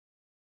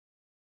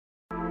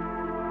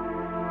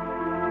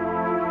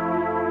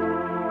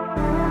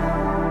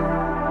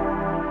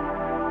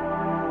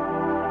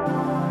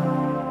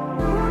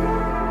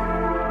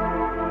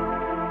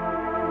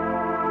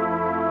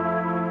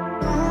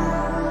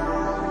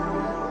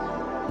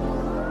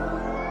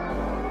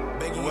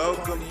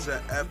welcome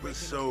to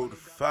episode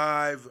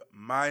 5.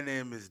 My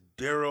name is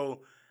Daryl,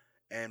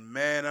 and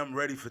man, I'm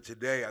ready for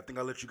today. I think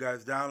I let you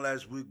guys down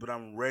last week, but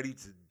I'm ready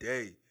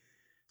today.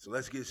 So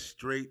let's get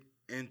straight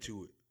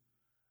into it.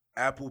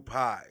 Apple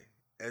pie.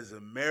 As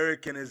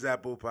American as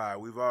apple pie.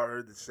 We've all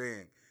heard the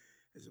saying.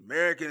 As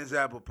American as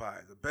apple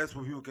pie. The best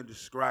way people can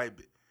describe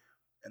it.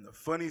 And the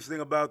funniest thing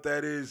about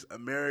that is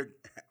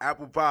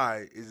apple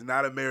pie is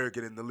not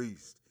American in the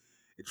least.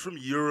 It's from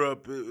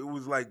Europe. It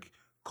was like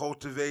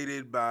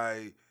cultivated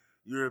by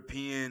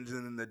Europeans,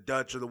 and then the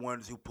Dutch are the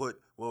ones who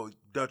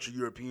Dutch are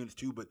Europeans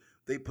too, but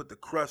they put the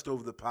crust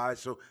over the pie.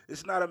 So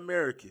it's not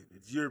American.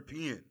 It's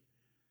European.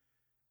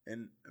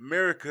 And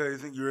America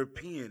isn't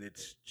European.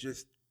 It's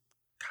just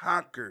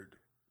conquered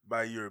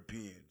by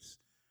Europeans.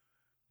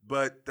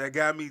 But that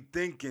got me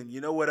thinking,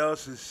 you know what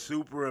else is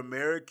super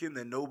American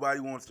that nobody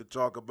wants to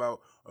talk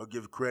about or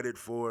give credit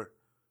for?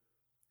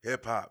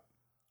 Hip hop.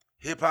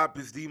 Hip hop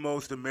is the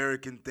most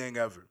American thing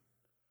ever.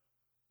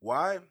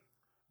 Why?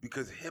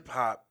 Because hip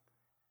hop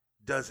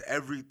does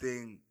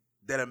everything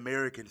that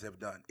Americans have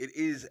done. It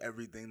is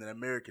everything that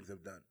Americans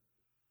have done.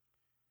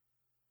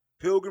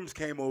 Pilgrims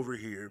came over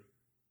here.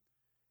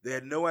 They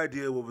had no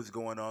idea what was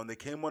going on. They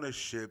came on a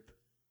ship.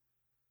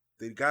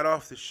 They got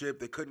off the ship.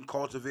 They couldn't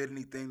cultivate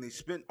anything. They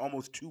spent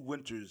almost 2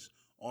 winters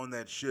on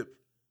that ship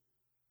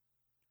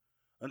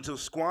until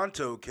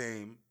Squanto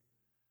came,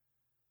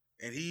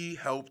 and he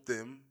helped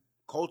them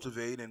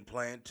cultivate and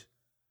plant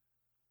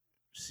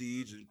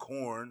seeds and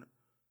corn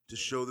to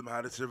show them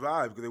how to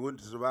survive, because they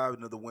wouldn't survive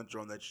another winter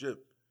on that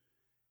ship.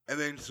 And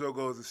then so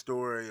goes the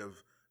story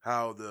of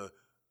how the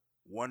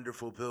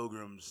wonderful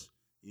pilgrims,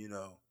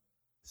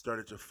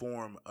 started to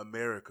form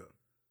America.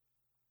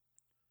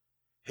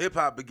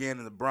 Hip-hop began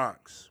in the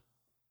Bronx.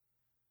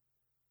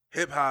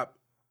 Hip-hop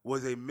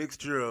was a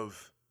mixture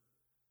of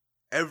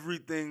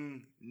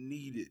everything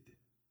needed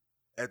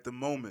at the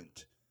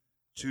moment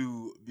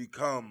to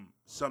become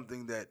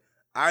something that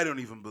I don't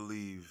even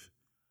believe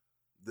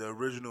the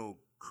original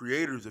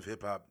creators of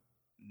hip-hop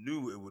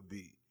knew it would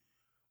be.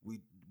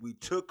 We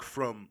took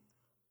from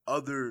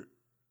other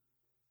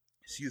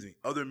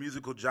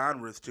musical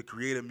genres to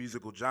create a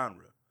musical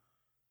genre.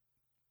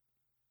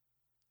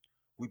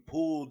 We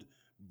pulled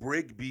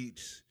break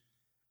beats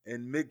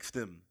and mixed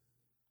them,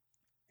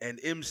 and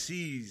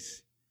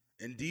MCs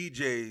and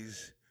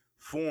DJs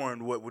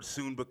formed what would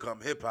soon become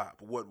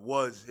hip-hop, what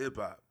was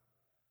hip-hop.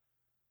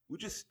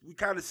 We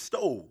kind of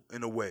stole,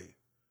 in a way,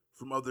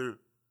 from other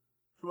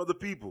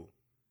people.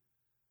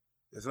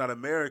 It's not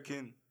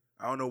American.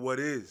 I don't know what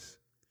is.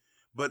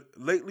 But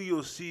lately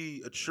you'll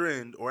see a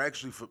trend, or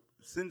actually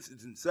since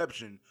its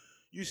inception,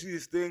 you see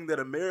this thing that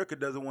America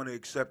doesn't want to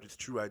accept its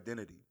true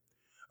identity.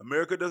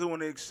 America doesn't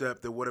want to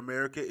accept that what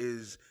America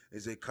is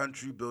a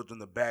country built on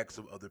the backs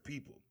of other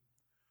people.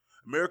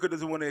 America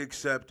doesn't want to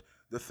accept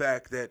the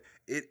fact that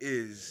it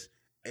is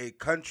a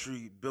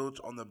country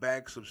built on the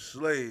backs of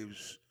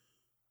slaves,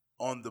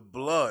 on the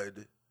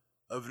blood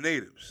of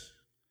natives.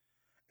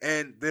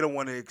 And they don't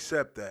want to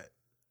accept that.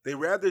 They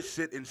rather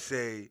sit and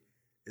say,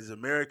 as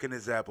American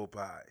as apple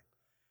pie,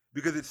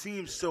 because it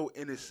seems so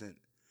innocent,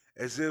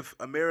 as if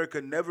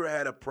America never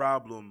had a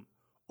problem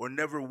or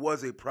never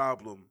was a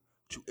problem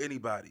to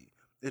anybody.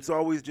 It's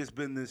always just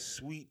been this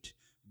sweet,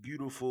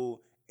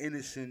 beautiful,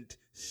 innocent,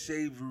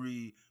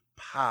 savory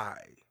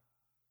pie.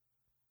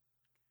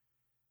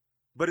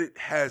 But it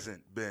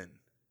hasn't been.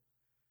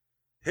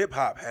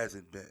 Hip-hop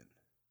hasn't been.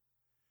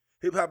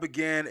 Hip-hop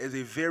began as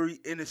a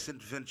very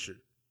innocent venture,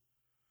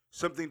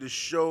 something to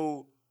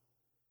show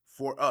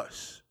for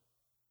us,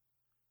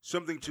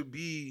 something to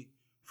be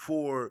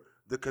for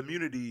the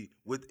community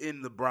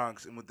within the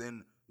Bronx and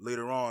within,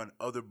 later on,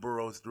 other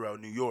boroughs throughout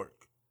New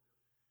York.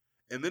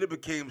 And then it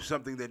became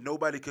something that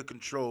nobody could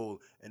control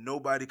and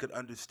nobody could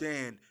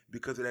understand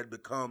because it had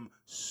become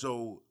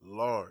so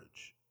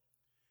large.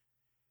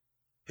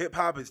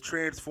 Hip-hop has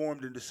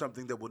transformed into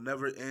something that will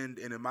never end,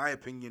 and in my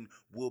opinion,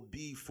 will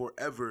be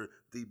forever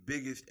the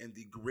biggest and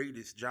the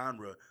greatest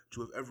genre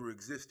to have ever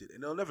existed.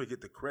 And it'll never get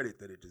the credit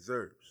that it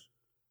deserves.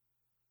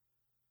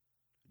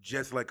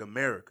 Just like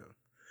America.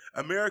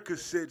 America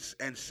sits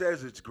and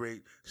says it's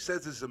great,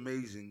 says it's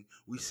amazing.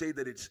 We say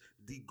that it's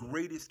the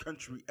greatest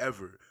country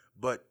ever,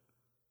 but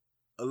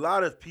a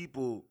lot of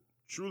people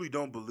truly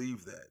don't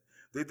believe that.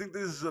 They think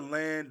this is a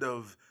land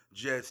of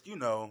just,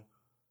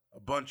 a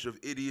bunch of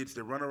idiots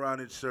that run around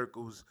in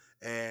circles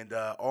and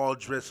all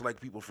dressed like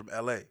people from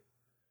LA.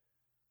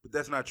 But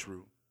that's not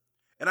true.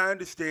 And I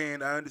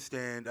understand.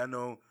 I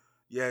know,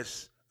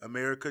 yes,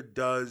 America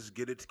does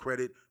get its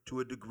credit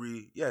to a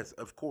degree. Yes,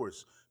 of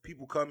course.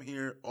 People come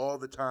here all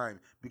the time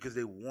because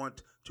they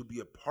want to be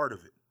a part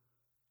of it.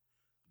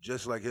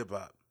 Just like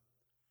hip-hop.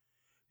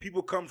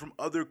 People come from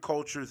other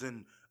cultures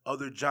and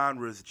other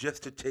genres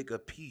just to take a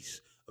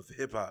piece of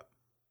hip-hop.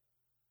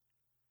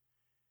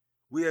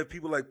 We have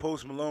people like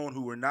Post Malone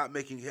who were not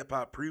making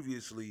hip-hop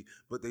previously,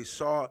 but they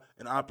saw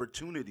an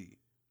opportunity.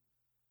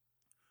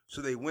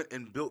 So they went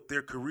and built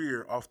their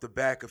career off the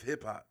back of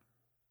hip-hop.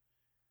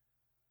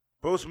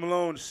 Post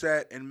Malone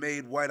sat and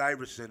made White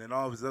Iverson and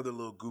all of his other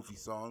little goofy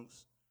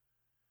songs.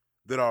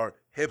 that are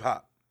hip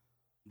hop,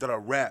 that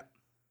are rap.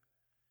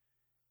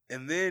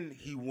 And then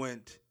he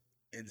went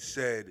and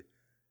said,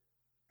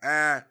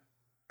 and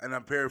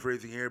I'm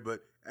paraphrasing here,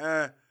 but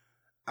I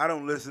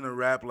don't listen to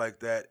rap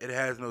like that. It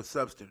has no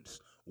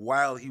substance.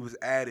 While he was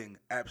adding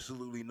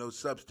absolutely no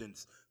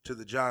substance to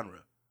the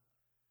genre.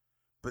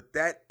 But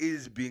that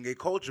is being a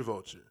culture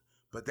vulture.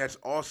 But that's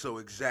also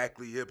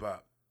exactly hip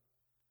hop.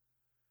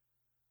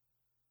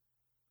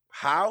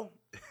 How?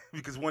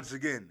 Because once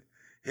again,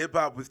 hip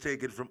hop was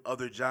taken from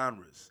other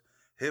genres.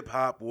 Hip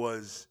hop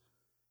was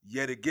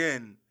yet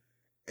again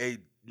a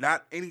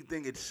not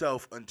anything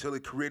itself until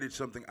it created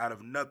something out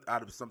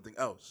of something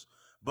else.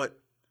 But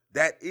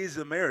that is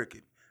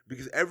American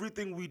because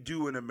everything we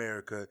do in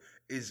America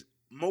is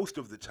most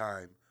of the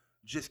time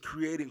just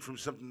creating from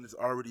something that's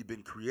already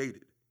been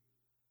created.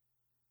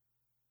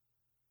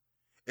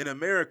 In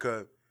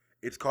America,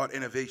 it's called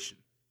innovation.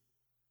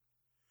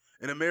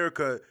 In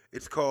America,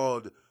 it's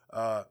called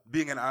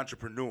being an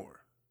entrepreneur.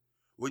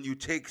 When you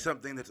take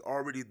something that's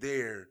already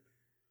there,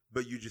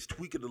 but you just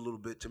tweak it a little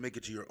bit to make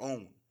it to your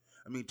own.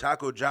 I mean,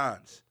 Taco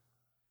Bell.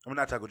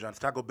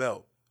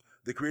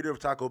 The creator of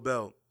Taco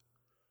Bell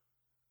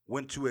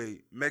went to a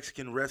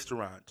Mexican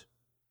restaurant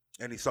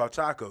and he saw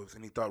tacos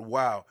and he thought,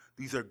 wow,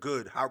 these are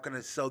good. How can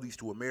I sell these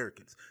to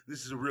Americans?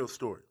 This is a real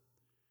story.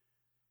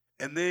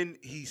 And then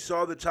he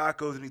saw the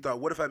tacos and he thought,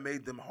 what if I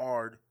made them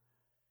hard?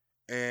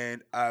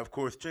 And I, of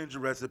course, changed the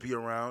recipe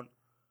around.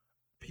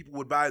 People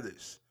would buy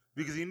this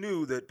because he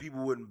knew that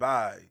people wouldn't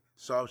buy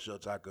soft shell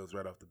tacos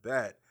right off the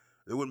bat.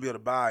 They wouldn't be able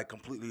to buy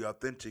completely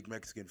authentic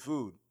Mexican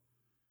food.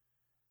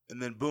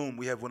 And then, boom,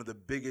 we have one of the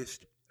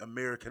biggest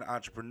American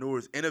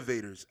entrepreneurs,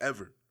 innovators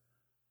ever.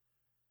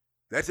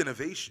 That's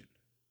innovation.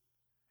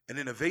 And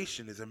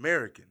innovation is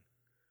American.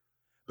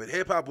 But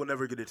hip-hop will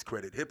never get its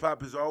credit.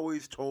 Hip-hop is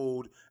always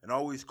told and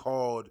always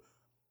called,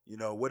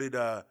 what did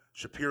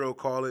Shapiro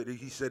call it?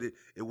 He said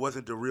it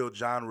wasn't the real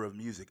genre of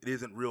music. It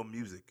isn't real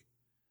music.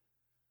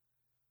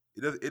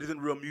 It isn't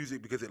real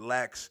music because it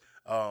lacks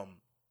the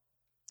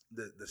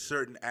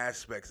certain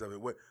aspects of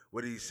it. What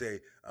did he say?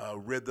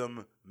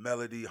 Rhythm,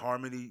 melody,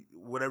 harmony,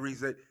 whatever he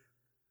said.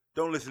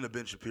 Don't listen to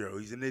Ben Shapiro.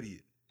 He's an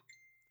idiot.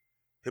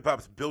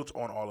 Hip-hop's built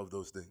on all of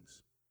those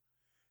things.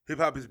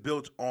 Hip-hop is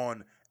built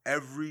on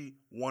every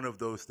one of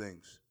those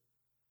things.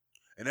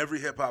 In every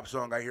hip-hop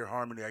song, I hear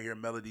harmony, I hear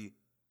melody,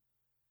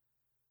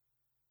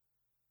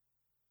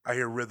 I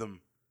hear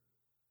rhythm.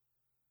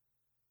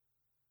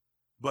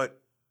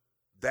 But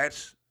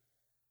that's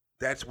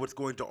what's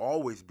going to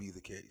always be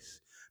the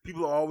case.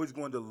 People are always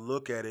going to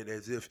look at it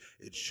as if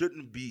it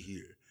shouldn't be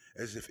here,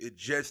 as if it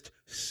just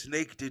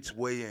snaked its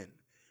way in,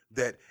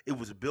 that it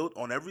was built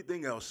on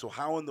everything else, so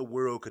how in the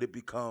world could it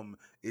become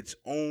its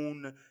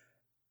own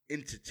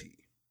entity?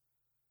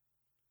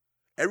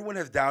 Everyone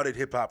has doubted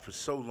hip-hop for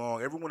so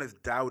long. Everyone has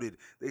doubted.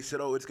 They said,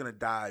 oh, it's going to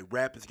die.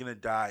 Rap is going to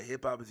die.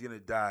 Hip-hop is going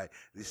to die.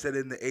 They said it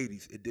in the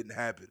 80s. It didn't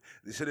happen.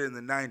 They said it in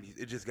the 90s.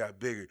 It just got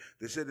bigger.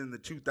 They said it in the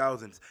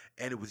 2000s,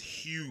 and it was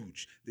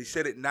huge. They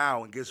said it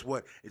now, and guess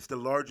what? It's the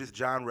largest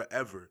genre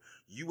ever.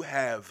 You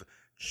have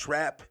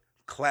trap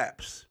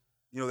claps.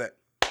 You know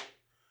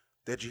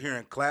that you hear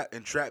in clap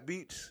and trap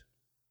beats?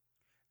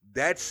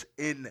 That's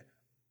in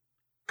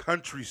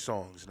country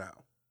songs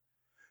now.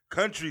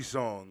 Country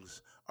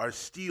songs are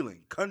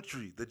stealing.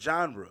 Country, the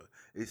genre,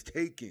 is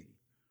taking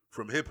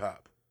from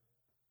hip-hop.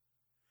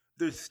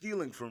 They're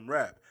stealing from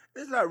rap.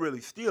 It's not really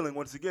stealing.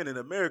 Once again, in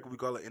America, we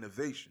call it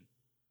innovation.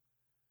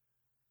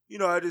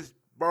 I just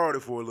borrowed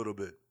it for a little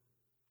bit.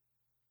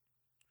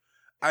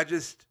 I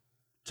just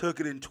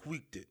took it and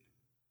tweaked it.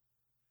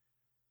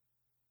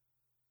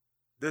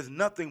 There's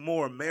nothing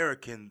more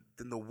American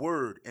than the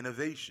word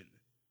innovation.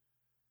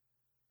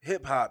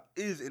 Hip-hop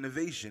is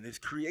innovation. It's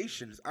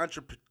creation. It's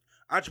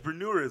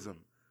entrepreneurism.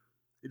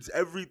 It's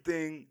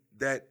everything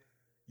that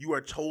you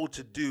are told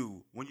to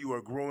do when you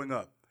are growing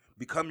up.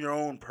 Become your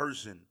own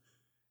person.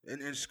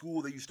 In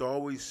school, they used to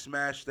always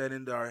smash that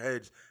into our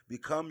heads.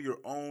 Become your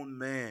own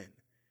man.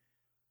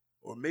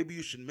 Or maybe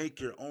you should make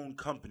your own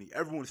company.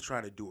 Everyone's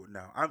trying to do it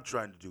now. I'm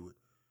trying to do it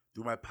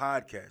through my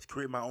podcast,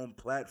 create my own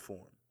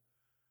platform.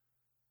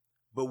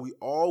 But we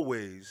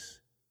always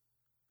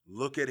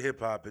look at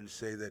hip-hop and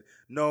say that,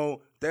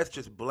 no, that's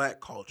just black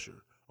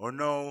culture. Or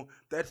no,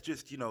 that's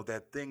just,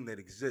 that thing that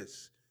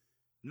exists.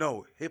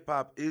 No,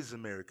 hip-hop is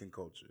American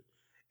culture.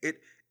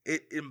 It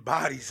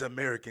embodies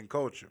American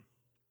culture.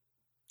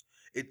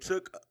 It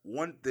took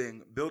one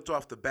thing, built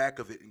off the back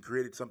of it, and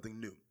created something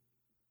new.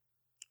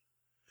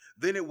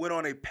 Then it went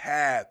on a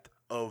path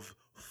of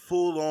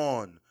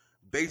full-on,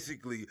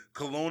 basically,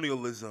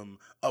 colonialism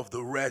of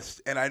the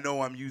rest. And I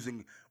know I'm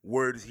using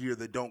words here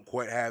that don't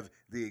quite have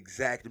the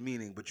exact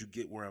meaning, but you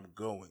get where I'm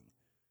going.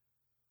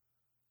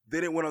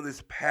 Then it went on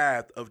this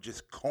path of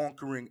just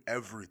conquering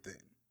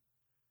everything.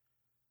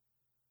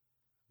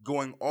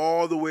 Going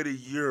all the way to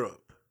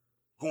Europe,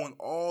 going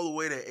all the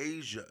way to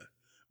Asia,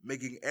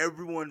 making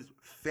everyone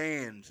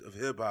fans of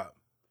hip-hop,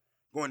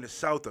 going to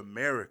South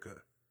America.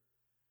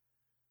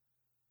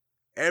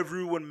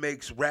 Everyone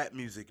makes rap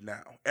music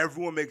now.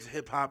 Everyone makes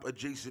hip-hop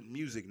adjacent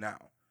music now.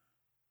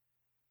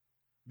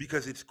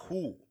 because it's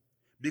cool,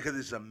 because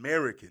it's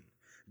American,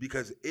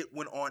 because it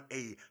went on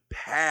a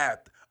path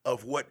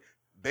of what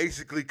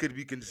basically could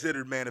be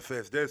considered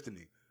manifest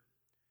destiny.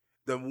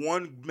 The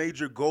one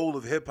major goal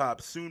of hip hop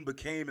soon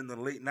became in the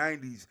late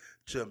 90s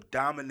to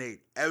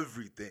dominate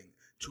everything,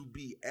 to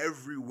be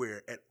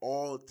everywhere at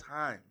all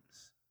times.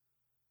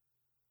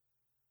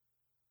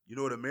 You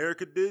know what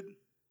America did?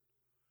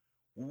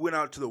 We went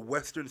out to the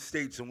western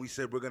states and we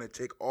said we're going to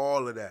take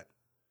all of that.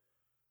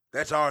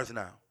 That's ours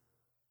now.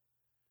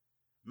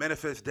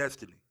 Manifest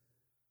destiny.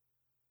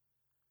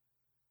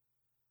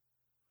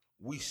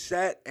 We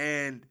sat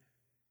and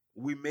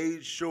we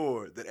made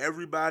sure that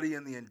everybody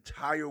in the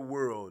entire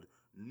world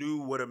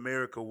knew what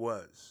America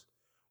was.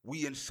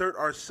 We insert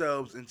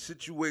ourselves in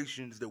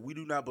situations that we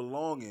do not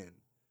belong in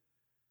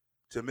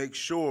to make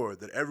sure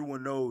that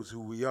everyone knows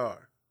who we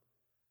are.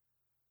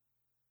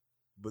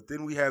 But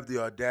then we have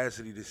the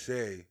audacity to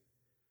say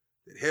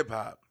that hip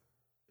hop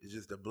is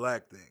just a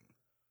black thing,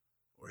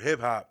 or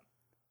hip hop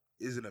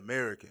isn't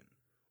American,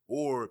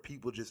 or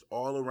people just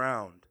all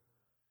around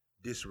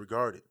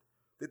disregard it.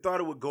 They thought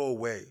it would go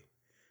away.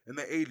 In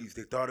the 80s,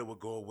 they thought it would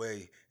go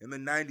away. In the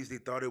 90s, they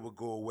thought it would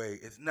go away.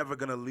 It's never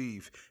going to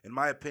leave. In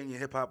my opinion,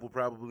 hip-hop will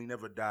probably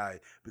never die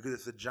because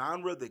it's a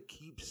genre that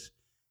keeps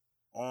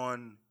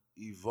on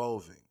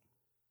evolving.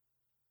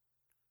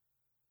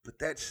 But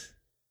that's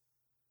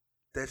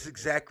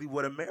exactly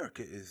what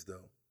America is,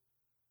 though.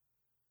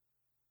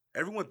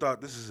 Everyone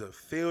thought this is a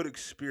failed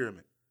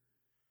experiment.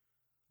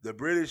 The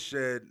British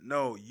said,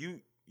 no,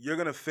 you're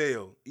going to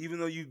fail. Even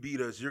though you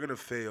beat us, you're going to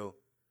fail.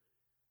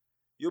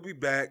 You'll be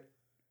back.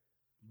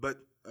 But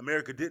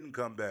America didn't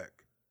come back.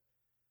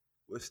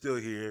 We're still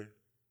here.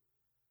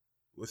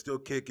 We're still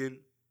kicking.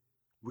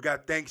 We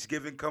got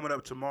Thanksgiving coming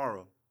up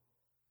tomorrow.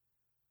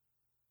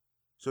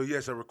 So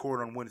yes, I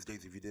record on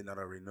Wednesdays if you did not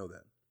already know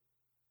that.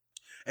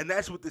 And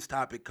that's what this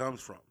topic comes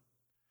from.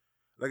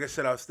 Like I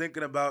said, I was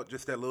thinking about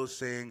just that little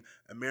saying,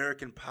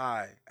 American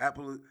pie.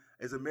 Apple,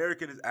 as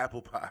American as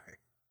apple pie.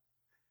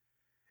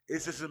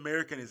 It's as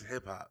American as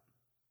hip hop.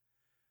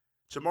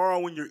 Tomorrow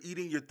when you're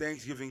eating your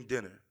Thanksgiving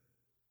dinner,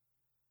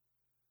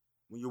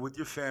 when you're with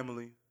your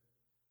family,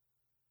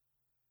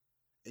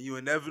 and you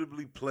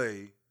inevitably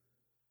play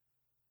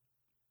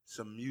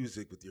some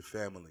music with your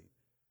family,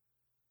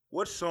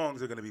 what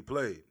songs are going to be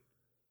played?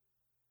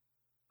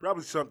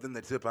 Probably something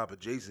that's hip-hop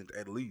adjacent,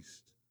 at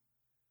least.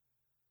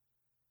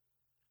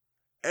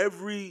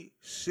 Every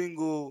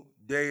single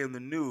day in the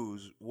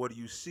news, what do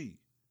you see?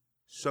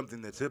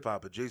 Something that's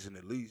hip-hop adjacent,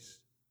 at least.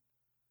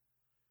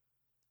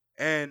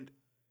 And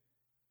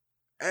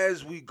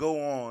as we go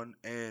on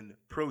and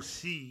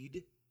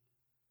proceed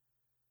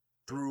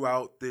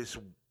throughout this,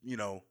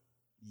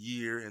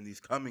 year and these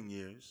coming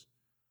years,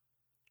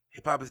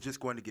 hip hop is just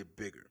going to get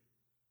bigger.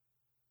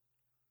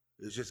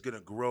 It's just going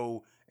to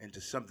grow into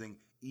something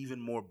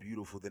even more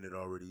beautiful than it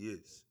already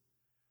is.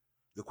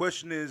 The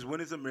question is,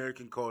 when is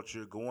American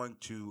culture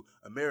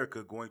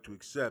America going to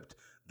accept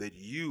that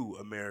you,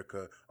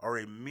 America, are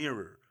a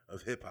mirror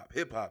of hip hop?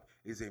 Hip hop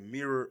is a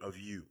mirror of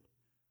you.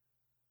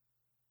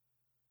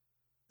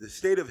 The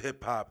state of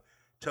hip hop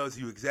tells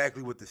you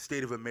exactly what the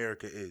state of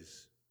America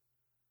is.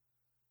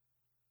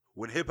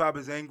 When hip-hop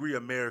is angry,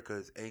 America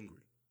is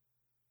angry.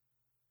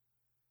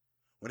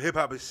 When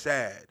hip-hop is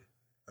sad,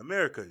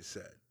 America is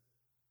sad.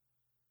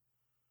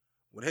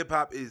 When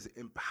hip-hop is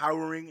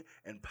empowering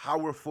and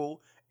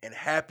powerful and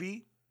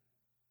happy,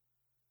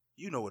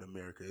 you know what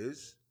America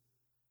is.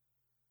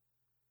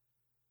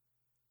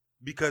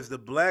 Because the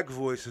black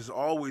voice has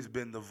always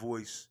been the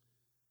voice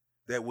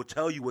that will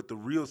tell you what the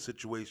real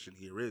situation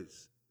here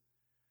is.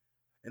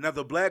 And now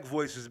the black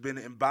voice has been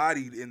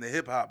embodied in the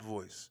hip-hop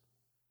voice.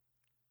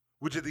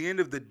 Which at the end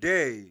of the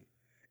day,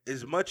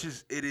 as much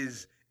as it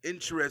is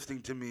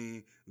interesting to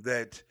me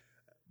that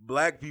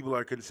black people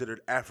are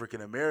considered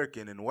African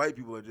American and white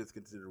people are just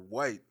considered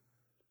white,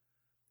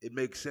 it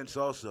makes sense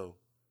also.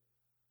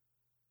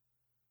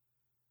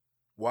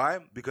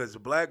 Why? Because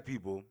black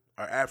people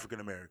are African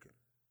American.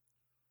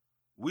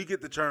 We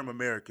get the term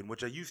American,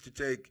 which I used to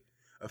take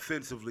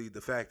offensively,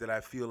 the fact that I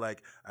feel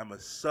like I'm a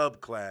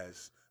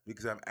subclass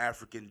because I'm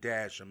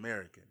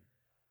African-American.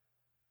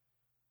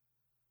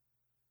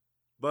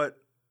 But,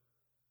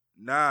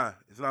 nah,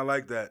 it's not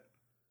like that.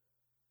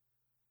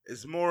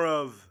 It's more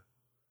of,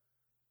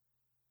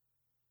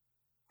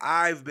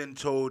 I've been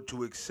told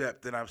to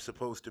accept that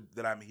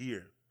that I'm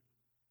here.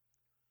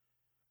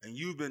 And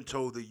you've been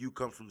told that you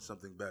come from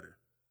something better.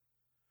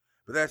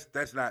 But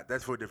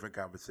that's for a different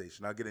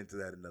conversation. I'll get into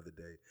that another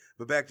day.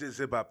 But back to this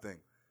hip-hop thing.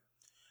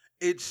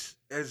 It's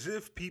as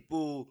if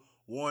people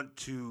want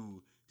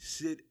to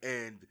sit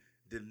and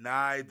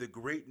deny the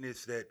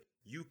greatness that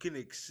you can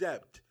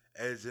accept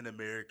as an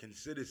American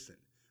citizen,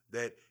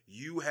 that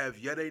you have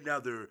yet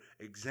another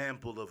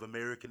example of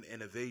American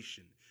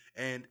innovation.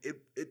 And it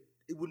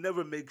would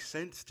never make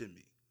sense to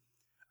me.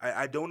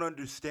 I don't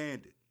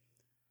understand it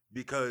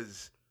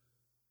because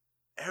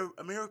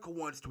America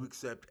wants to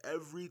accept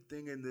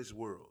everything in this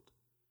world.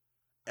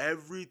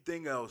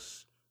 Everything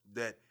else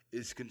that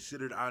is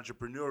considered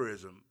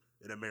entrepreneurism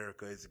in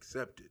America is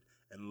accepted.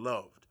 and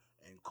loved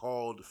and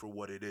called for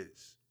what it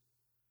is,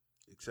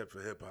 except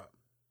for hip hop.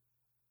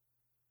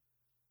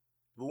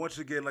 But once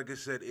again, like I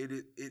said,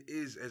 it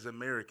is as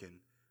American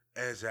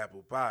as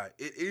apple pie.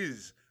 It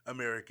is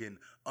American,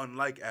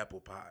 unlike apple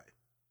pie.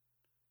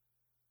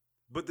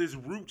 But there's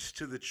roots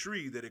to the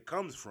tree that it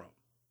comes from.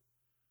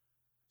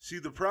 See,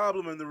 the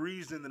problem and the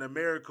reason that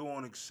America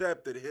won't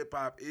accept that hip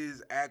hop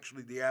is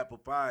actually the apple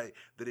pie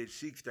that it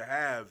seeks to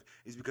have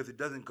is because it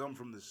doesn't come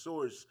from the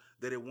source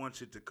that it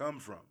wants it to come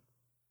from.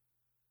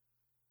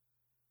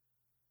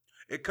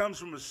 It comes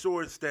from a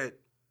source that,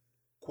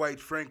 quite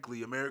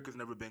frankly, America's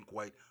never been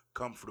quite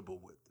comfortable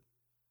with.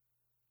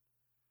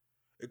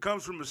 It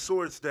comes from a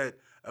source that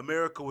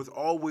America was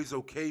always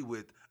okay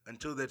with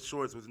until that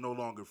source was no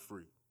longer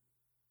free.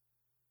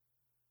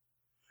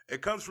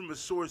 It comes from a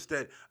source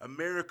that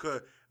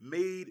America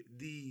made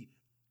the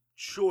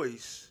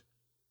choice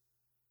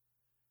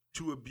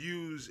to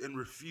abuse and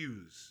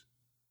refuse.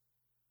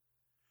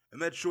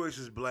 And that choice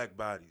is black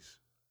bodies,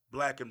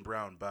 black and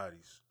brown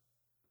bodies.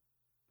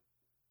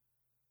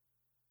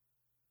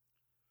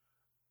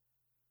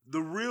 The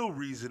real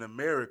reason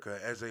America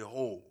as a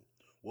whole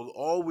will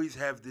always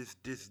have this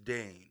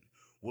disdain,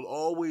 will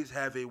always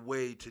have a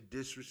way to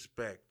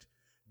disrespect,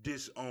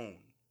 disown,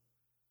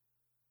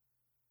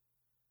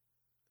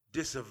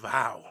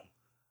 disavow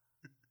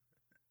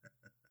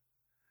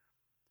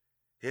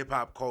hip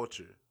hop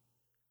culture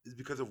is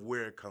because of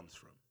where it comes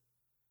from.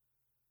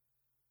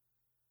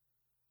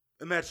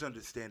 And that's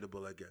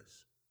understandable, I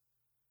guess.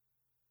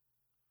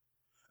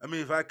 I mean,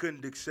 if I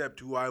couldn't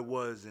accept who I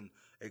was and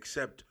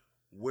accept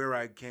where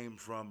I came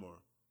from or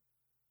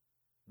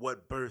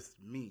what birthed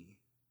me,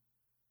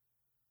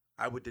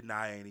 I would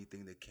deny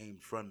anything that came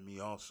from me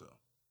also.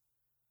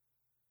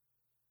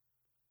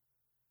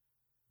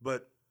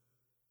 But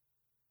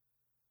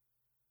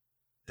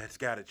that's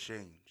got to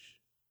change.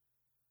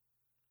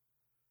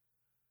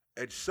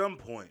 At some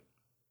point,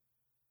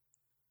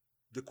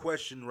 the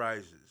question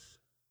rises.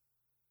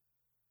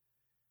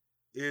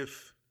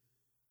 If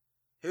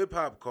hip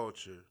hop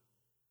culture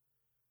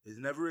is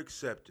never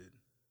accepted,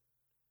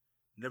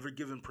 never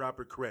given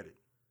proper credit,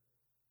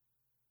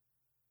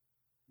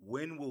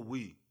 when will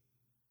we?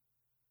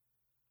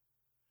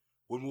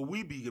 When will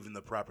we be given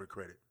the proper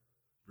credit,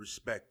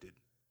 respected,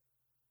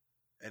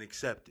 and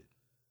accepted?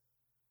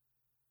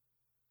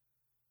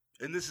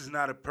 And this is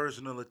not a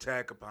personal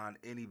attack upon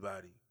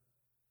anybody.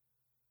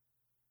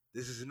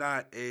 This is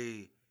not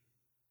a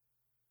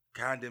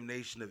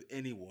condemnation of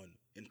anyone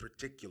in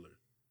particular.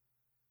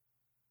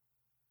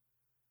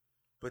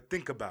 But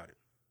think about it.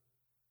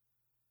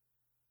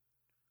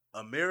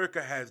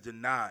 America has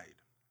done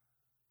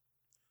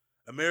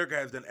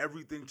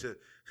everything to,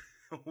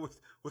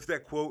 what's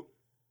that quote?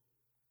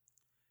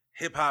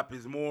 Hip hop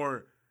has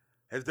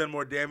done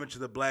more damage to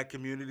the black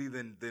community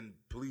than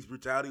police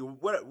brutality,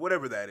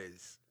 whatever that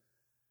is.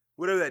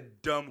 Whatever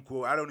that dumb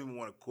quote, I don't even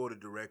want to quote it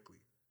directly.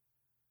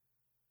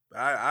 But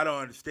I don't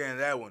understand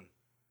that one.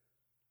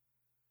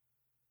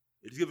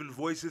 It's given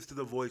voices to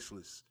the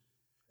voiceless.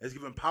 It's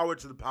given power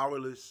to the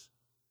powerless.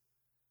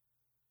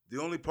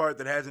 The only part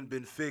that hasn't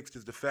been fixed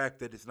is the fact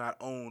that it's not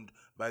owned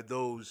by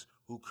those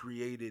who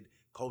created,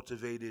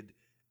 cultivated,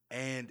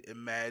 and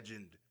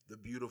imagined the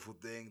beautiful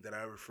thing that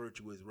I refer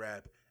to as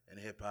rap and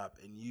hip hop,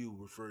 and you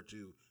refer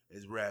to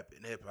as rap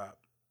and hip hop.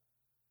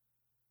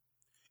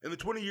 In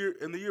the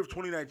year of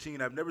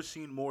 2019, I've never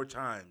seen more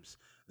times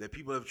that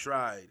people have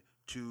tried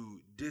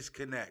to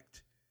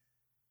disconnect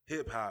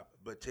hip hop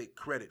but take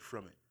credit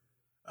from it.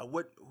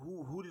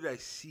 Who did I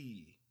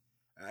see?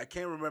 I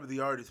can't remember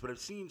the artist, but I've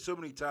seen so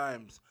many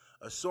times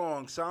a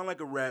song sound like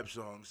a rap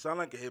song, sound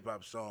like a hip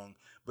hop song,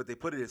 but they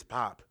put it as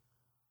pop.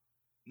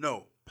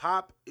 No,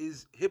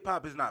 hip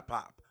hop is not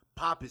pop.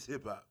 Pop is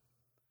hip hop.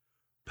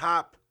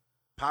 Pop,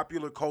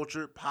 popular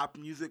culture, pop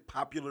music,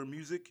 popular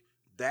music,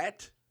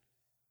 that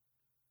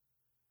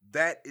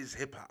is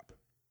hip hop.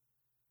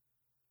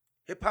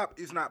 Hip hop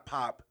is not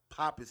pop.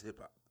 Pop is hip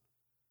hop.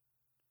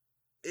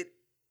 It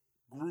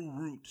grew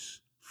roots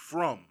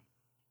from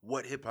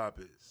what hip hop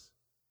is.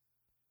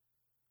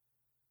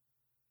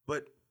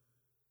 But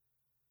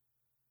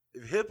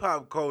if hip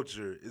hop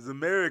culture is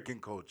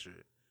American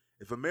culture,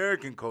 if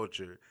American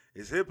culture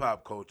is hip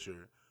hop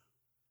culture,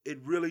 it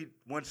really,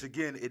 once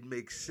again, it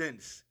makes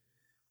sense.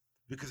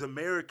 Because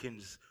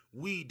Americans,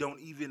 we don't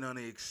even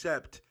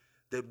accept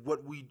that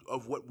what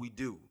we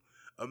do.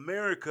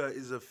 America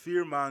is a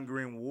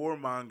fear-mongering,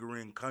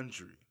 war-mongering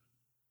country.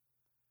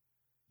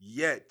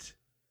 Yet,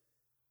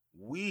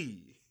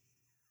 we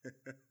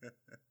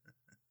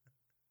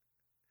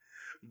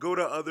go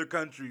to other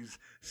countries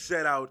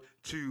set out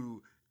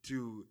to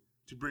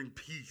bring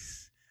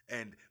peace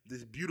and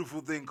this beautiful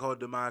thing called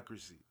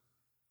democracy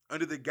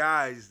under the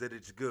guise that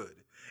it's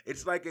good.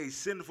 It's like a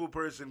sinful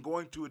person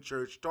going to a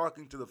church,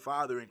 talking to the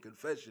Father in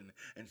confession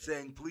and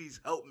saying,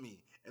 "Please help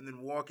me," and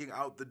then walking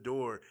out the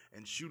door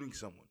and shooting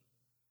someone.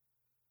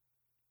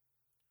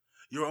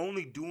 You're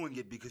only doing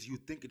it because you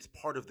think it's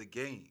part of the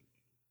game.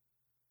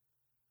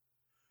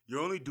 You're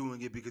only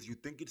doing it because you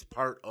think it's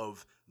part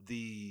of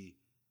the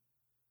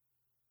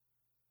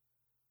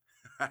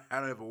I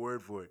don't have a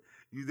word for it.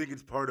 You think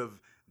it's part of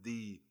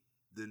the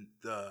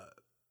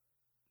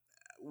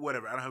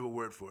whatever. I don't have a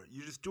word for it.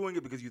 You're just doing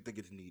it because you think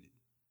it's needed,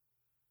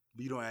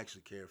 but you don't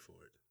actually care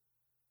for it.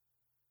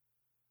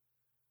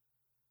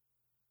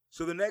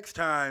 So the next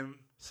time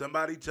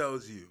somebody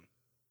tells you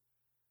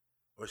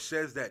or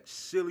says that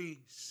silly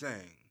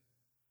saying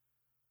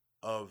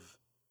of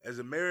as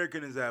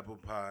American as apple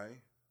pie,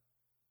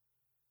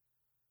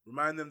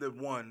 remind them that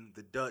one,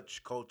 the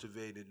Dutch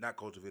created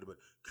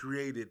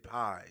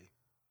pie,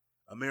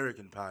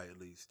 American pie at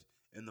least,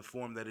 in the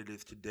form that it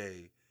is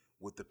today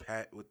with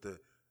the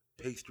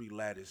pastry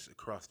lattice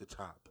across the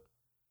top.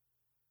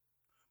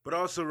 But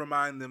also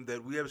remind them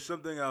that we have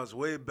something else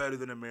way better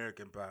than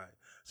American pie,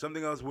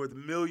 something else worth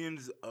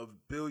millions of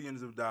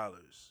billions of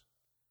dollars.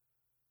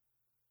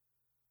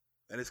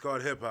 And it's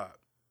called hip-hop.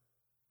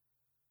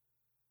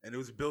 And it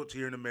was built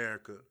here in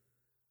America.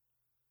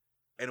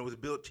 And it was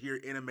built here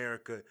in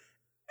America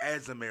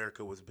as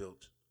America was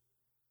built.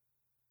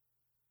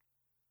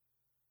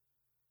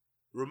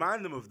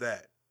 Remind them of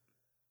that.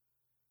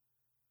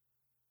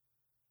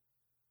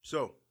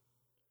 So,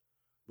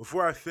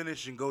 before I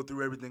finish and go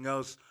through everything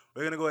else,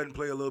 we're going to go ahead and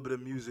play a little bit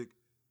of music.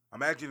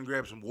 I'm actually going to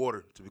grab some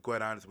water, to be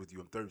quite honest with you.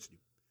 I'm thirsty.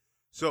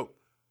 So,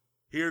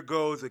 here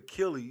goes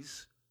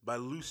Achilles by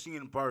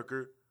Lucien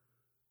Parker.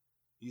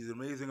 He's an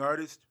amazing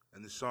artist,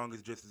 and the song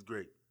is just as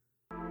great.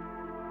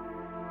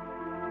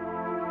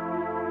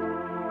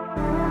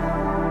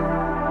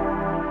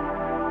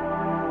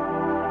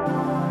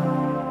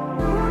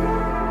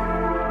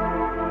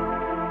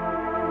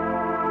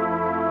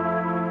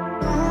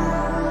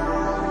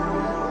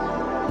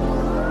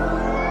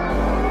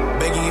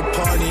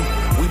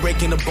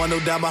 Breaking a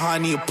bundle down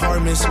behind the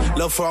apartments.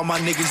 Love for all my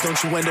niggas,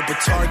 don't you end up a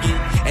target.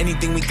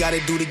 Anything we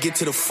gotta do to get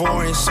to the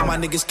foreign. So my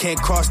niggas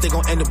can't cross, they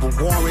gon' end up with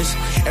warrants.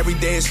 Every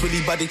day it's really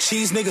about the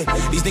cheese, nigga.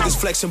 These niggas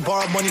flexing,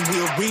 borrow money,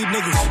 we'll read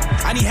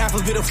niggas. I need half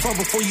of it up front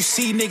before you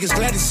see niggas.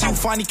 Glad to see you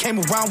finally came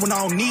around when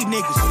I don't need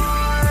niggas.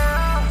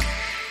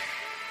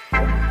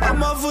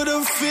 I'm up for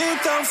the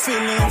fifth, I'm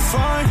feeling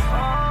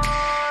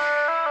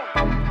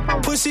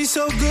fine. Pussy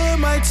so good,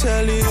 might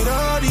tell it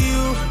all to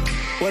you.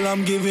 Well,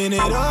 I'm giving it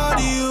all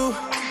to you.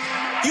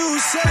 You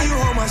say you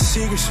hold my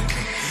secrets.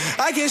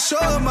 I can show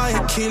up my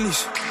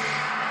Achilles.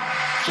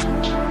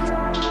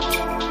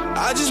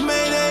 I just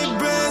made 8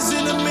 bands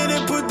in a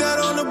minute, put that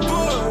on the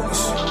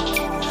books.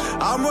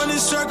 I'm running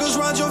circles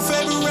around your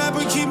favorite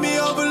rapper, keep me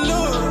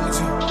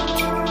overlooked.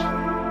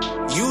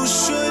 You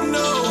should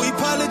know we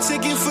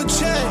politicking for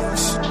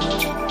checks.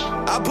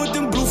 I put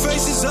them blue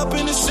faces up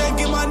in the sack,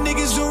 give my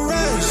niggas a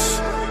rest.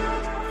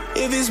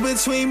 If it's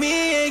between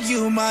me and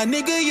you, my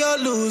nigga, you'll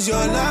lose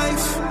your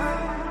life.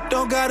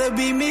 Don't gotta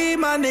be me,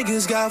 my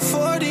niggas got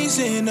 40s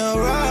in a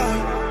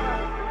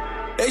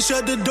ride. They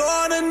shut the door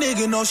on a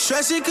nigga, no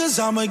stressing, cause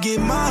I'ma get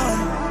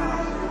mine.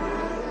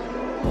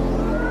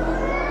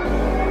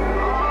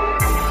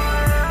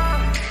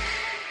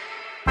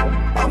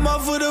 I'm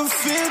up for the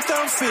fifth,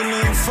 I'm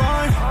feeling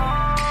fine.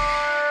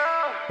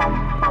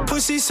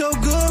 Pussy so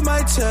good,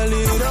 might tell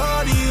it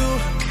all to you.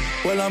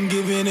 Well, I'm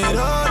giving it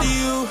all to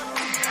you.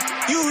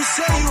 You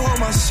say you hold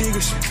my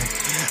secrets.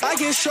 I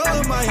can show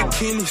up my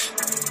Achilles.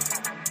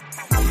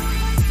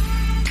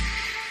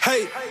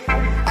 Hey,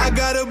 I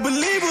gotta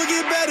believe we'll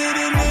get better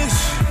than this.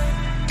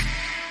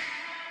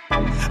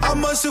 I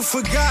must have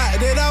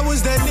forgot that I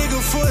was that nigga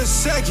for a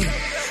second.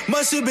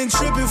 Must have been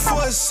tripping for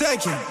a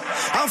second.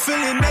 I'm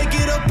feeling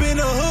naked up in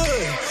the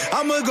hood.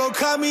 I'ma go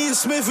call me a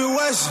Smith &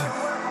 Wesson.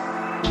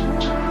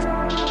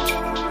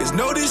 There's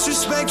no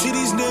disrespect to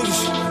these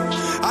niggas.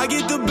 I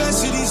get the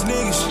best of these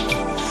niggas.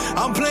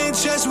 I'm playing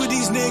chess with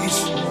these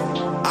niggas.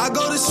 I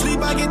go to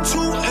sleep, I get 2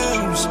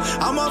 M's.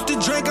 I'm off the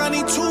drink, I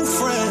need 2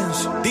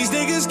 friends. These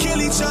niggas kill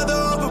each other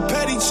over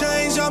petty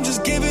change. I'm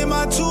just giving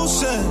my 2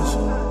 cents.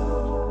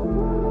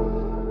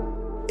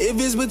 If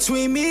it's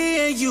between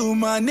me and you,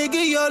 my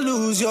nigga, you'll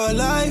lose your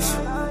life.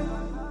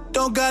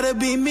 Don't gotta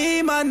be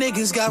me, my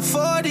niggas got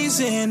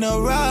 40s in a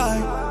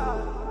ride.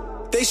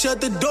 They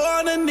shut the door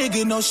on a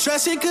nigga, no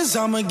stressing, cause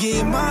I'ma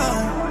get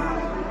mine.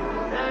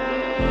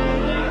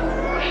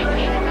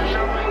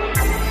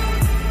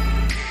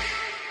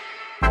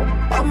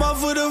 I'm up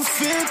for the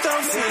fifth,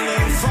 I'm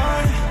feeling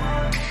fine.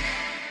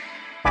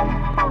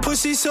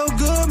 Pussy so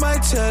good,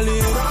 might tell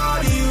it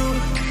all to you.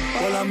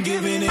 Well, I'm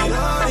giving it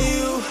all to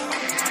you.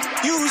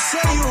 You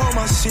say you hold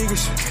my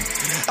secrets.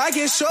 I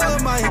can show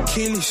up my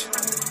Achilles.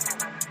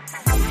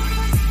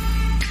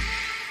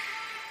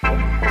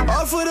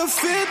 Up for the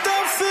fifth,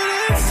 I'm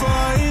feeling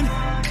fine.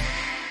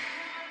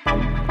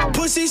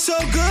 Pussy so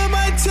good,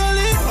 might tell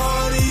it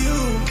all to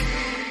you.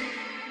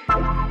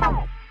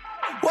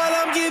 While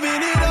I'm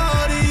giving it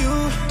all to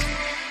you.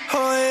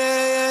 Oh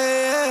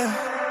yeah.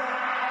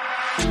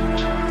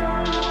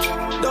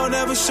 Don't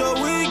ever show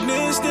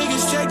weakness,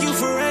 niggas check you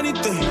for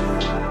anything.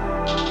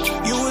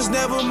 You was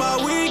never my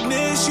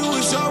weakness, you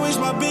was always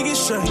my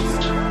biggest strength.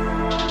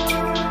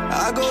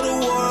 I go to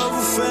war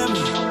over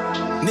family,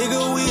 nigga,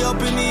 we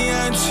up in the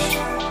ante.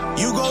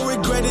 You gon'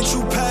 regret that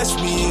you passed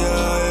me,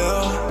 yeah.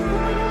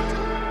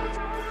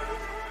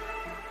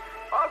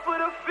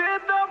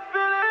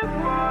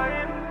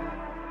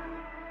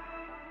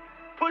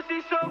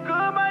 me so good,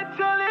 might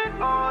tell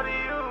it all to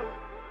you.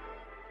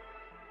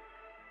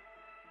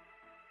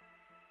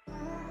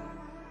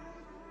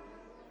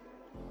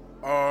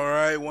 All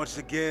right, once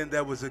again,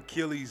 that was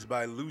Achilles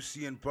by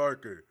Lucian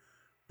Parker.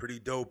 Pretty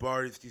dope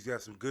artist. He's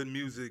got some good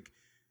music.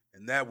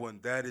 And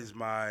that is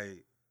my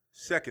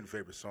second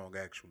favorite song,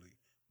 actually,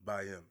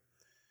 by him.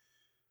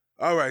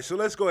 All right, so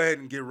let's go ahead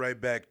and get right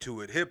back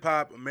to it. Hip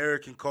hop,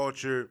 American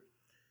culture,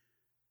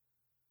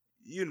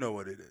 you know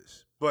what it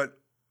is. But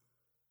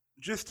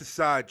just to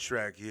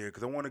sidetrack here,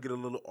 because I want to get a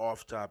little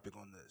off topic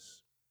on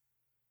this.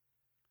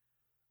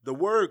 The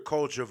word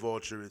culture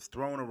vulture is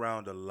thrown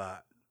around a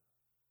lot.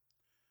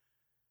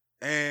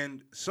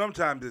 And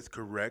sometimes it's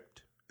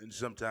correct, and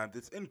sometimes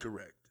it's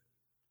incorrect.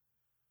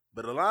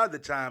 But a lot of the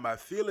time, I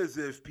feel as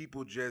if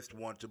people just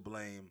want to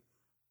blame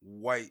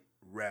white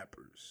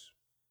rappers.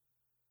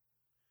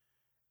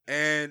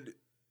 And,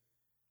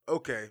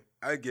 okay,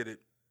 I get it.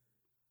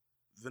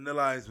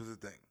 Vanilla Ice was a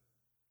thing,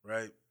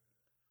 right?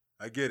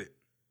 I get it.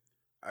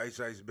 Ice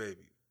Ice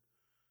Baby.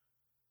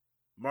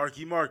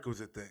 Marky Mark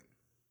was a thing.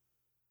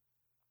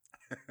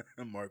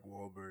 Mark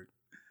Wahlberg.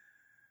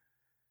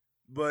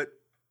 But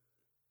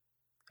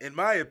in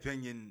my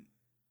opinion,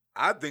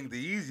 I think the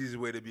easiest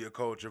way to be a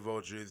culture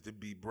vulture is to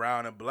be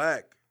brown and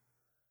black.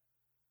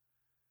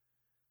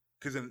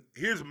 Because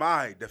here's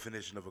my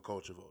definition of a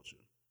culture vulture.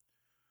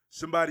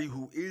 Somebody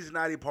who is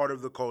not a part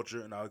of the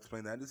culture, and I'll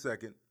explain that in a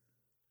second.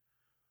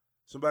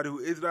 Somebody who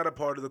is not a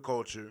part of the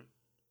culture,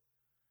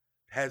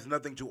 has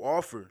nothing to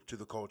offer to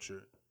the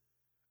culture,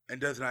 and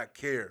does not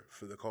care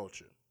for the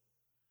culture.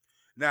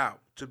 Now,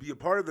 to be a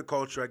part of the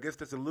culture, I guess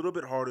that's a little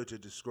bit harder to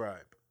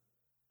describe.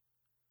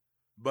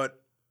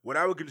 But what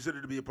I would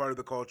consider to be a part of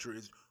the culture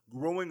is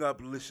growing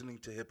up listening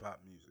to hip-hop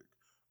music.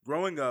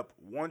 Growing up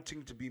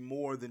wanting to be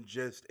more than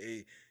just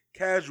a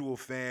casual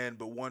fan,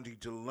 but wanting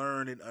to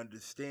learn and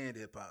understand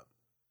hip-hop.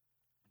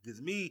 Because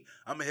me,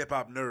 I'm a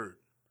hip-hop nerd.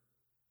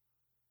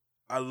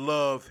 I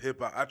love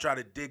hip-hop. I try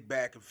to dig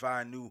back and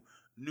find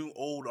new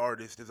old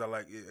artists, as I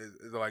like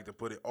to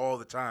put it, all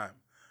the time.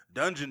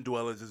 Dungeon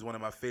Dwellers is one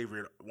of my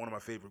favorite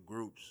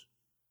groups.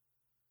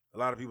 A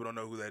lot of people don't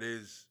know who that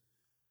is.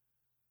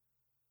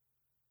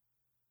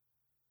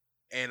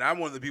 And I'm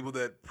one of the people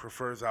that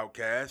prefers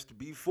Outkast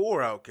before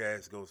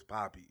Outkast goes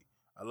poppy.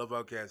 I love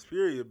Outkast,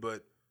 period,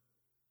 but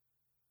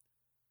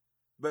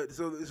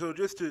so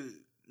just to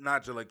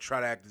not to like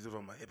try to act as if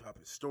I'm a hip hop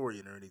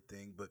historian or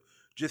anything, but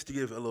just to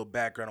give a little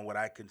background on what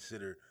I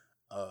consider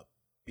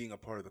being a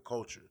part of the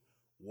culture,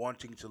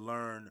 wanting to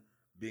learn,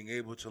 being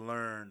able to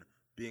learn,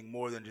 being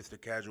more than just a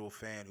casual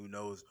fan who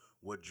knows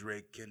what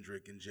Drake,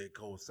 Kendrick, and J.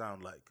 Cole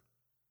sound like.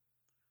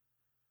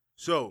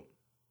 So,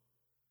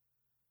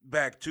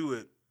 back to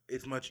it.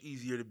 It's much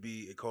easier to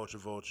be a culture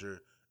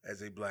vulture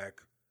as a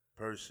black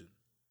person.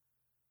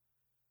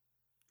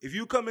 If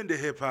you come into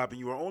hip-hop and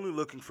you are only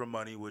looking for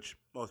money, which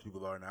most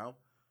people are now,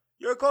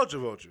 you're a culture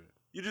vulture.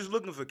 You're just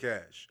looking for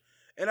cash.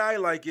 And I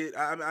like it.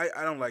 I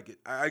don't like it.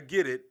 I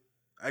get it.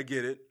 I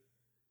get it.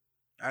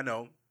 I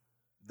know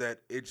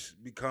that it's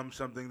become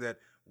something that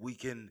we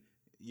can,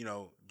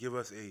 give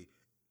us a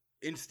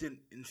instant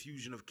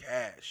infusion of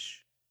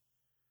cash.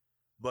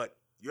 But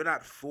you're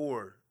not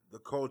for the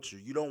culture.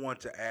 You don't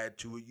want to add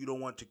to it. You don't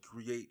want to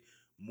create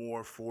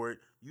more for it.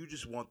 You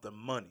just want the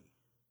money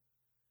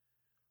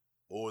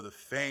or the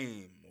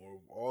fame or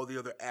all the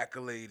other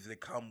accolades that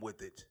come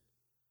with it.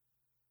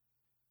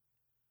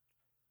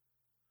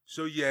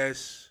 So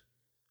yes,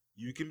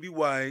 you can be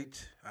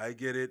white. I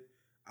get it.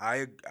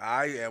 I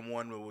am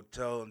one that will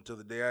tell until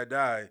the day I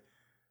die.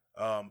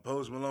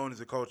 Post Malone is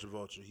a culture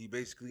vulture. He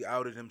basically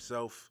outed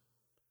himself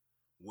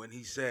when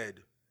he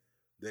said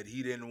that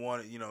he didn't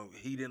want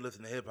he didn't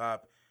listen to hip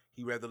hop.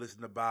 He'd rather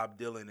listen to Bob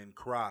Dylan and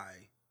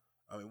cry.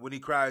 I mean, when he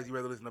cries, he'd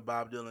rather listen to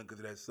Bob Dylan because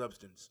it has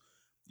substance.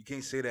 You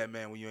can't say that,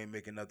 man, when you ain't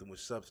making nothing with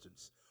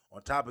substance.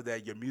 On top of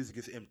that, your music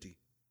is empty.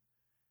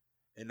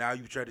 And now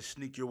you try to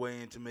sneak your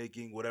way into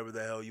making whatever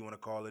the hell you want to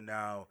call it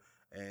now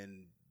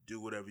and do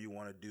whatever you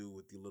want to do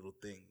with your little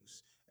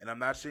things. And I'm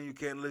not saying you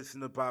can't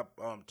listen to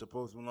to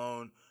Post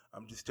Malone.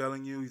 I'm just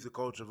telling you he's a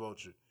culture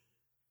vulture.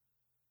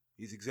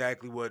 He's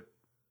exactly what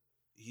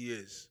he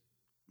is.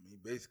 He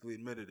basically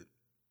admitted it.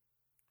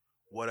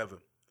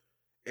 Whatever.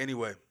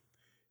 Anyway,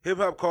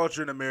 hip-hop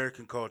culture and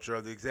American culture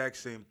are the exact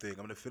same thing. I'm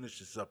going to finish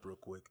this up real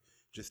quick,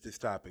 just this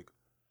topic.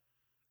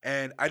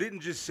 And I didn't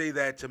just say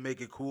that to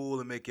make it cool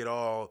and make it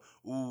all,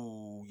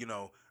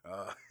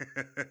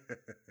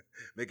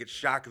 make it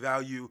shock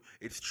value.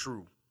 It's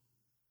true.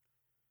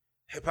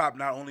 Hip-hop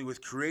not only was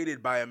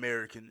created by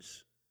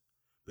Americans,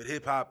 but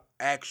hip-hop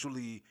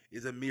actually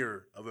is a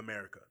mirror of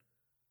America.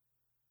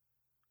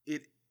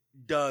 It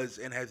does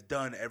and has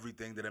done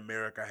everything that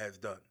America has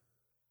done.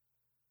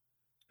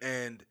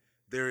 And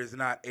there is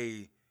not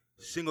a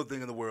single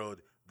thing in the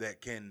world that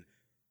can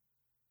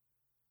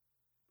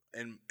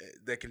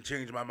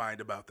change my mind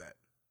about that.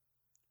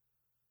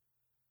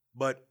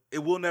 But it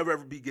will never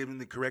ever be given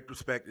the correct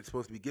respect it's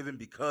supposed to be given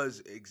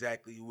because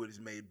exactly who it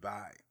is made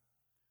by.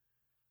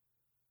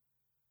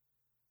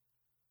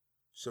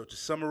 So to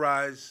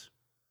summarize,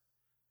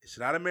 It's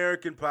not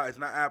American pie. It's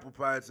not apple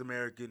pie. It's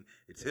American.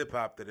 It's hip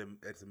hop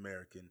that's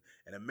American.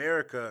 And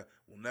America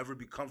will never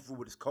be comfortable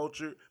with its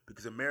culture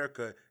because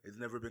America has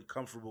never been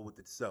comfortable with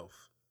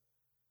itself.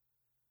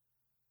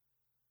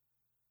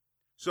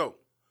 So,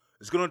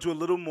 let's get on to a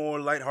little more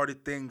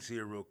lighthearted things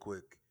here, real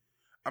quick.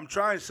 I'm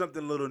trying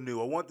something a little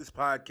new. I want this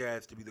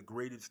podcast to be the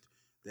greatest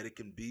that it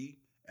can be.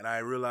 And I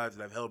realize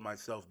that I've held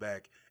myself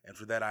back. And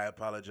for that, I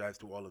apologize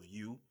to all of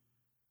you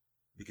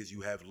because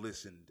you have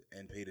listened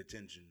and paid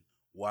attention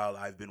while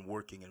I've been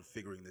working and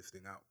figuring this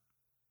thing out.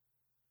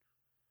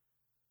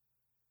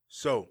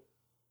 So,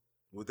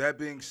 with that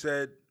being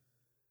said,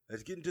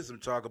 let's get into some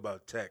talk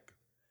about tech.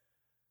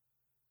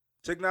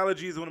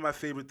 Technology is one of my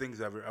favorite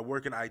things ever. I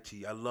work in IT.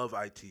 I love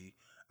IT.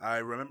 I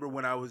remember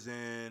when I was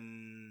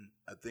in,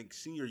 I think,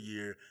 senior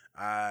year,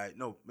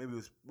 maybe it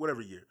was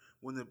whatever year,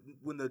 when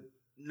the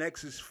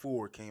Nexus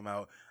 4 came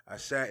out, I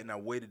sat and I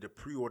waited to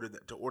order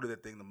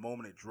that thing the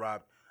moment it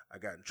dropped. I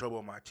got in trouble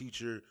with my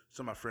teacher.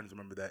 Some of my friends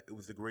remember that. It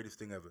was the greatest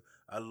thing ever.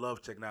 I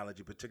love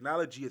technology, but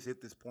technology has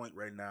hit this point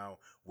right now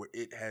where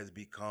it has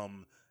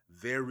become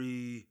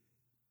very,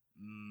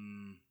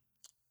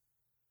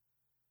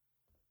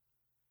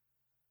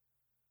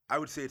 I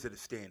would say it's at a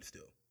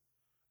standstill.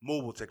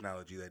 Mobile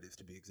technology, that is,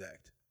 to be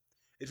exact.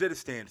 It's at a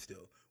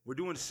standstill. We're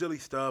doing silly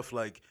stuff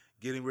like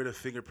getting rid of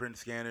fingerprint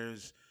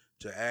scanners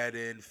to add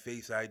in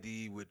Face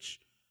ID, which,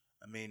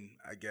 I mean,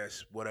 I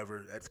guess,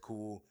 whatever, that's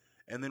cool.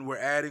 And then we're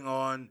adding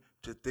on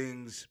to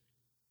things,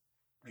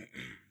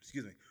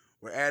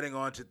 we're adding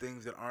on to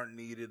things that aren't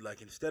needed.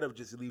 Like instead of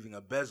just leaving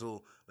a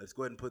bezel, let's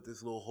go ahead and put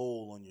this little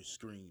hole on your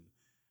screen.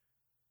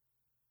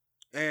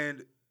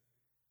 And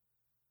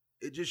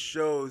it just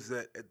shows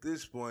that at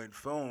this point,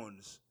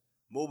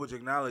 mobile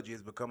technology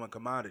has become a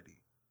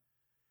commodity.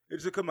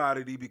 It's a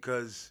commodity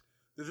because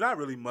there's not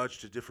really much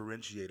to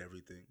differentiate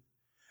everything.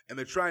 And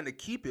they're trying to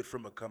keep it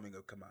from becoming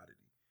a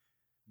commodity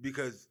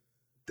because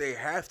they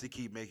have to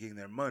keep making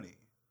their money.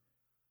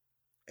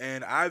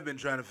 And I've been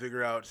trying to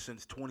figure out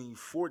since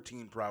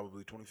 2014,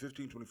 probably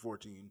 2015,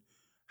 2014,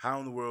 how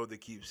in the world they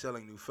keep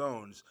selling new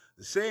phones.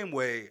 The same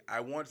way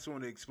I want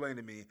someone to explain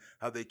to me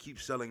how they keep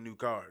selling new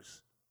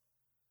cars.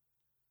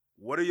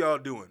 What are y'all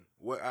doing?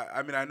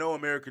 I mean, I know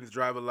Americans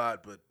drive a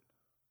lot, but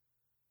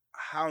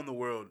how in the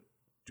world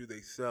do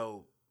they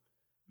sell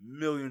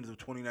millions of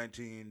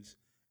 2019s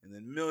and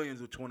then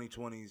millions of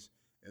 2020s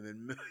and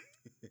then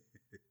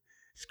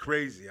it's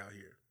crazy out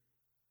here.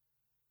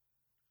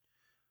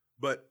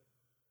 But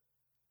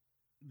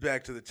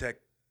back to the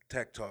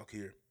tech talk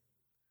here.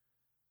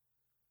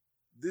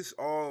 This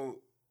all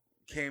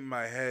came in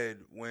my head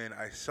when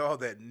I saw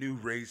that new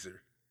Razr.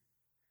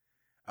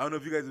 I don't know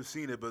if you guys have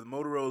seen it, but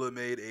Motorola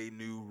made a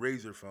new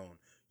Razr phone.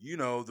 You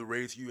know, the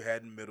Razr you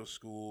had in middle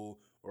school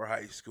or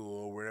high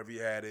school or wherever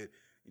you had it,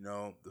 you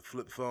know, the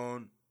flip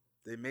phone.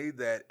 They made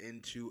that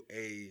into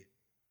a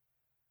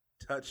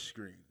touch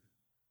screen.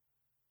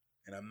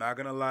 And I'm not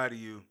going to lie to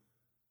you,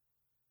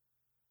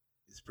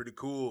 it's pretty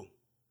cool.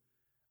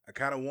 I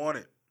kind of want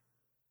it.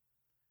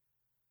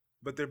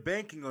 But they're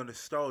banking on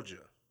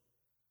nostalgia.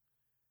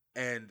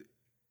 And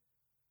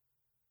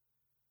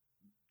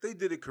they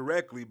did it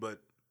correctly, but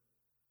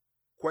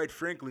quite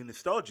frankly,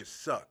 nostalgia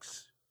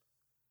sucks.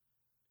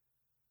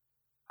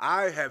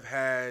 I have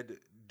had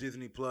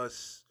Disney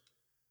Plus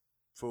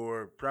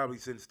for probably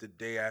since the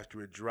day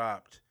after it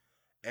dropped.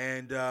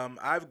 And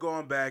I've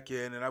gone back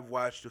in and I've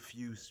watched a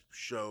few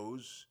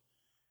shows.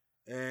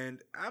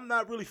 And I'm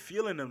not really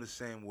feeling them the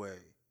same way.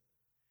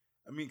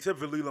 I mean, except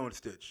for Lilo and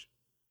Stitch.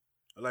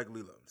 I like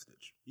Lilo and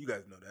Stitch. You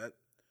guys know that.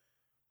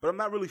 But I'm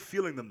not really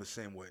feeling them the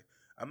same way.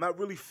 I'm not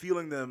really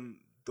feeling them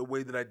the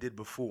way that I did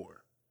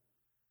before.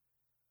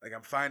 Like,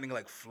 I'm finding,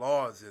 like,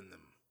 flaws in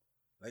them.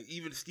 Like,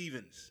 Even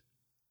Stevens.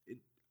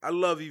 I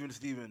love Even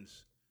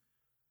Stevens.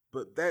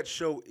 But that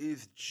show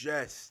is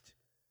just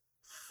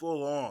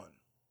full-on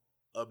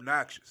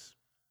obnoxious.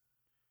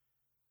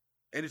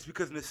 And it's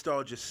because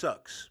nostalgia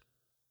sucks.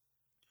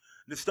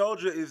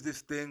 Nostalgia is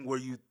this thing where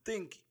you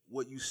think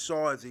what you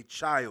saw as a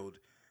child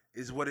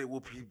is what it will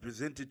be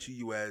presented to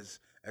you as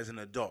an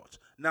adult.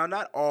 Now,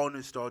 not all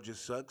nostalgia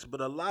sucks,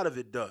 but a lot of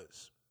it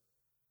does.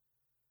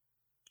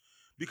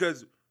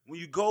 Because when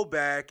you go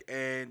back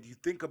and you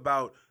think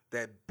about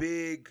that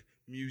big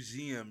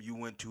museum you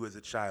went to as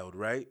a child,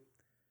 right?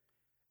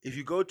 If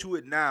you go to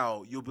it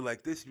now, you'll be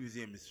like, this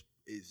museum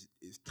is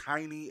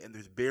tiny and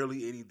there's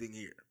barely anything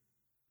here.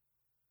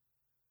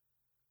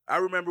 I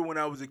remember when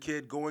I was a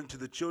kid going to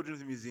the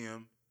Children's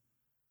Museum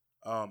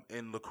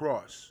in La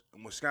Crosse,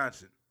 in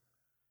Wisconsin.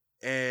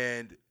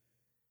 And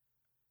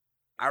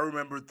I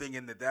remember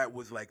thinking that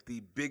was like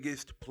the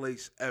biggest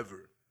place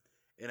ever.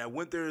 And I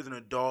went there as an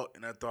adult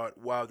and I thought,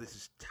 wow, this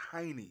is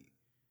tiny.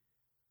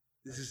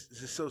 This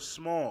is so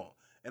small.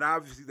 And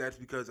obviously that's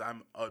because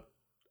I'm a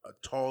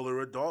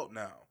taller adult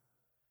now.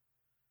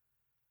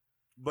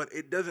 But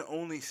it doesn't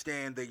only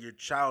stand that your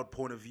child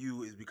point of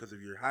view is because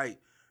of your height.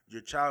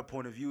 Your child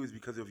point of view is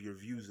because of your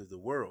views of the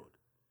world.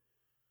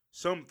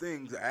 Some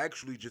things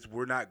actually just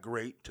were not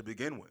great to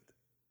begin with.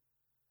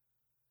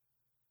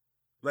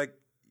 Like,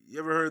 You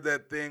ever heard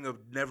that thing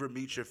of never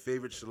meet your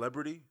favorite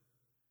celebrity?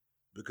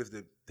 Because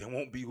they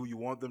won't be who you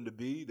want them to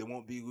be. They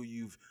won't be who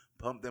you've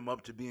pumped them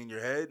up to be in your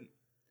head.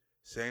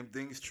 Same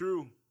thing's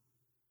true.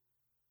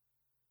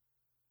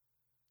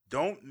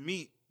 Don't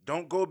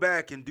go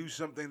back and do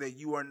something that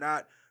you are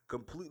not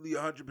completely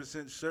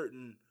 100%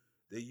 certain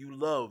that you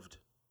loved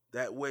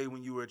that way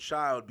when you were a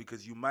child,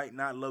 because you might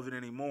not love it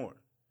anymore.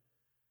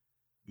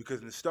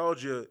 Because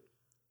nostalgia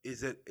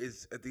is at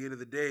the end of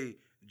the day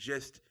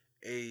just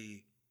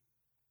a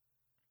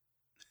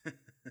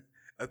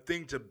a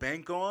thing to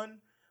bank on,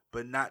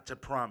 but not to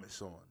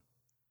promise on.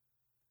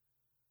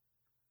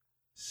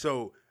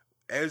 So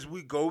as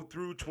we go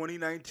through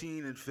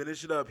 2019 and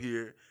finish it up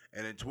here,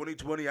 and in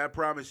 2020, I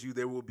promise you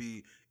there will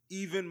be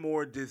even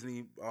more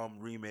Disney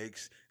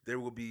remakes. There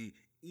will be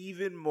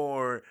even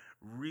more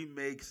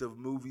remakes of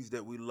movies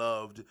that we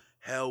loved.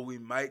 Hell, we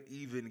might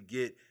even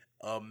get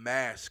a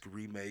Mask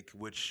remake,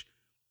 which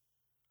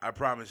I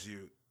promise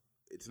you,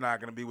 it's not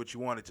going to be what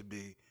you want it to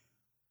be.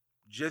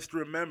 Just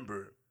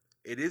remember,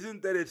 it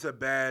isn't that it's a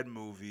bad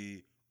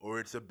movie or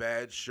it's a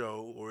bad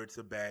show or it's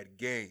a bad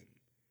game.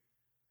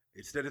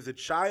 It's that as a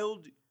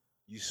child,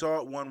 you saw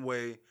it one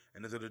way,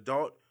 and as an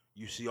adult,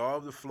 you see all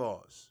of the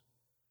flaws.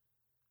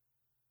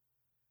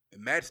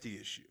 And that's the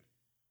issue.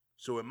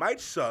 So it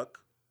might suck,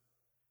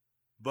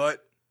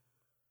 but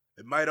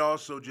it might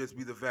also just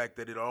be the fact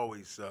that it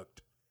always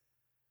sucked.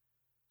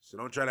 So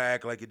don't try to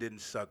act like it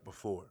didn't suck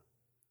before.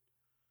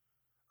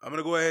 I'm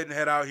going to go ahead and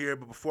head out here,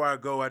 but before I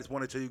go, I just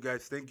want to tell you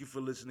guys thank you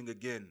for listening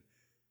again.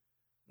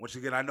 Once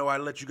again, I know I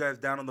let you guys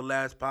down on the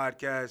last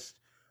podcast,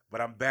 but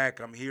I'm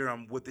back. I'm here.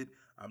 I'm with it.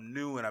 I'm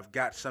new, and I've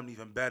got something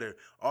even better.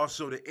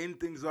 Also, to end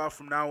things off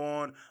from now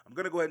on, I'm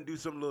going to go ahead and do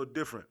something a little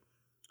different.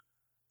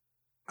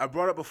 I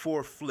brought up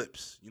before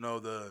flips,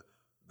 the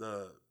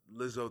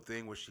Lizzo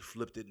thing where she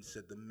flipped it and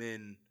said the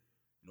men,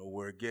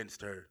 were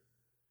against her.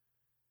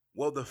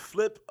 Well, the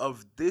flip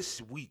of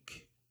this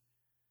week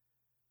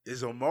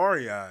is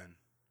Omarion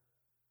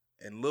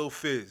and Lil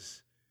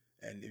Fizz.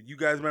 And if you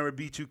guys remember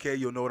B2K,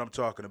 you'll know what I'm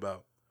talking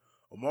about.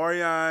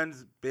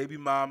 Omarion's baby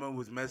mama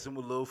was messing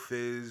with Lil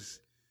Fizz.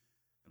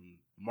 And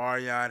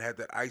Omarion had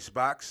that ice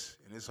box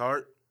in his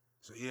heart,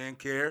 so he didn't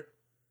care.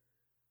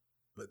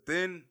 But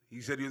then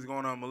he said he was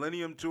going on a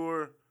Millennium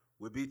Tour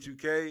with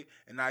B2K,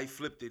 and now he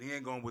flipped it. He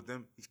ain't going with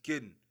them. He's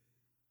kidding.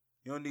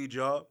 He don't need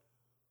y'all.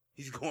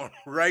 He's going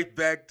right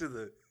back to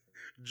the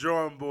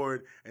drawing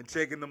board and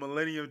taking the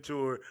Millennium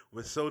Tour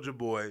with Soulja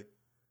Boy.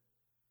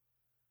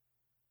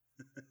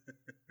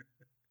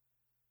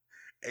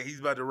 And he's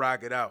about to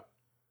rock it out.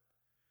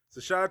 So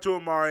shout out to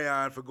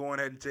Omarion for going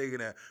ahead and taking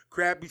a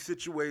crappy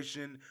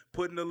situation,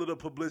 putting a little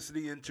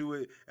publicity into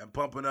it, and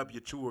pumping up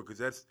your tour, because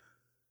that's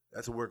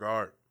a work of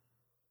art.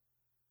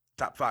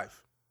 Top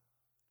 5.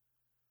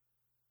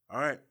 All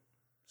right.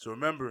 So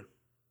remember,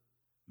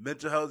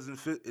 mental health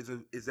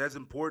is as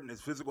important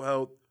as physical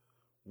health.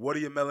 Water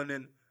your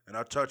melanin, and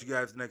I'll talk to you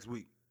guys next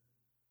week.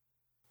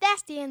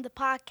 That's the end of the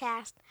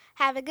podcast.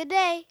 Have a good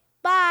day.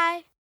 Bye.